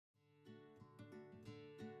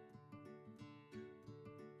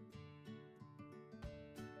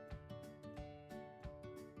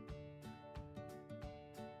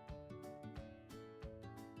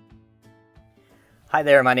Hi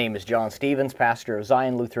there, my name is John Stevens, pastor of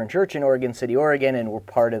Zion Lutheran Church in Oregon City, Oregon, and we're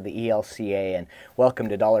part of the ELCA. And welcome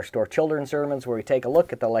to Dollar Store Children's Sermons, where we take a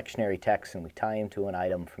look at the lectionary text and we tie them to an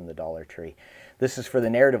item from the Dollar Tree. This is for the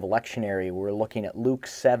narrative lectionary. We're looking at Luke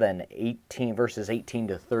 7:18, verses 18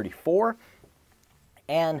 to 34.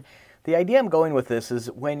 And the idea I'm going with this is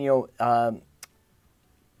when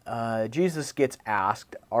Jesus gets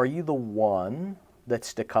asked, "Are you the one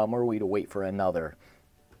that's to come, or are we to wait for another?"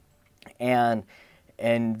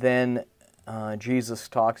 And then Jesus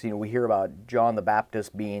talks, we hear about John the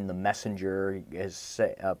Baptist being the messenger,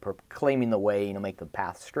 proclaiming the way, make the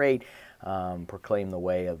path straight, proclaim the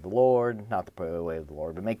way of the Lord, not the way of the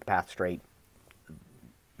Lord, but make the path straight.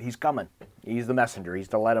 He's coming. He's the messenger. He's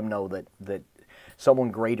to let him know that someone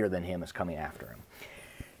greater than him is coming after him.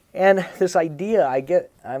 And this idea,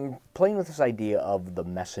 I'm playing with this idea of the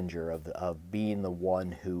messenger, of being the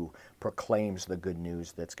one who proclaims the good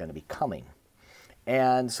news that's going to be coming.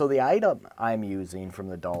 And so the item I'm using from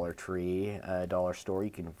the Dollar Tree, dollar store,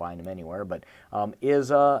 you can find them anywhere, but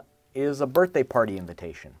is a birthday party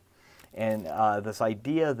invitation. And this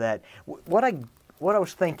idea that what I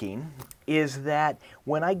was thinking is that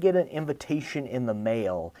when I get an invitation in the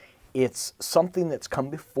mail, it's something that's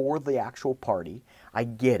come before the actual party. I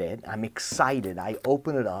get it. I'm excited. I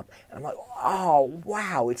open it up, and I'm like, oh,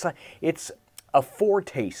 wow. It's a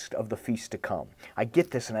foretaste of the feast to come. I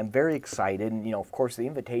get this, and I'm very excited. And, of course, the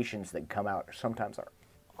invitations that come out sometimes are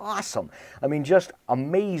awesome. I mean, just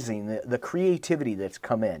amazing, the creativity that's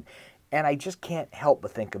come in. And I just can't help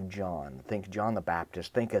but think of John. Think John the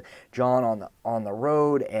Baptist. Think of John on the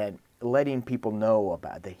road and letting people know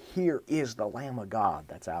about that here is the Lamb of God.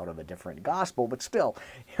 That's out of a different gospel, but still,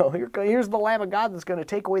 here's the Lamb of God that's going to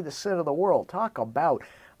take away the sin of the world. Talk about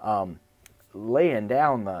laying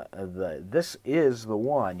down this is the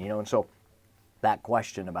one, and so that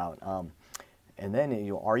question about, and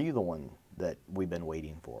then, are you the one that we've been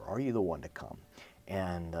waiting for? Are you the one to come?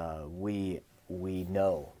 And we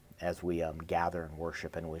know as we gather and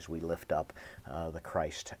worship and as we lift up the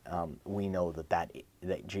Christ, we know that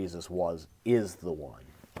Jesus is the one,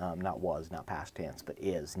 not past tense, but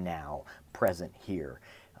is now present here.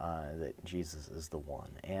 That Jesus is the one.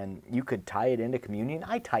 And you could tie it into communion.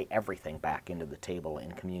 I tie everything back into the table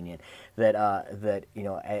in communion. That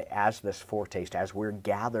as this foretaste, as we're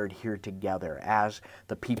gathered here together, as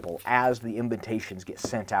the people, as the invitations get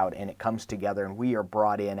sent out and it comes together and we are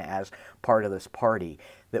brought in as part of this party,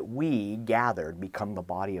 that we gathered become the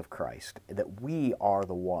body of Christ, that we are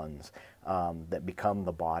the ones that become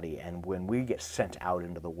the body. And when we get sent out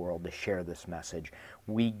into the world to share this message,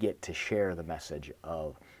 we get to share the message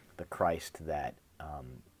of the Christ that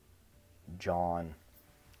John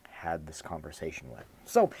had this conversation with.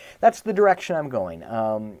 So that's the direction I'm going.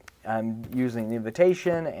 I'm using the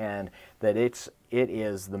invitation, and that it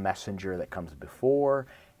is the messenger that comes before,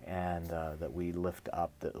 and that we lift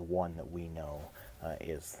up the one that we know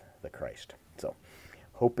is the Christ. So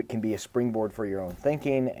hope it can be a springboard for your own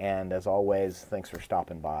thinking, and as always, thanks for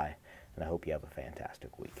stopping by, and I hope you have a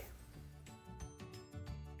fantastic week.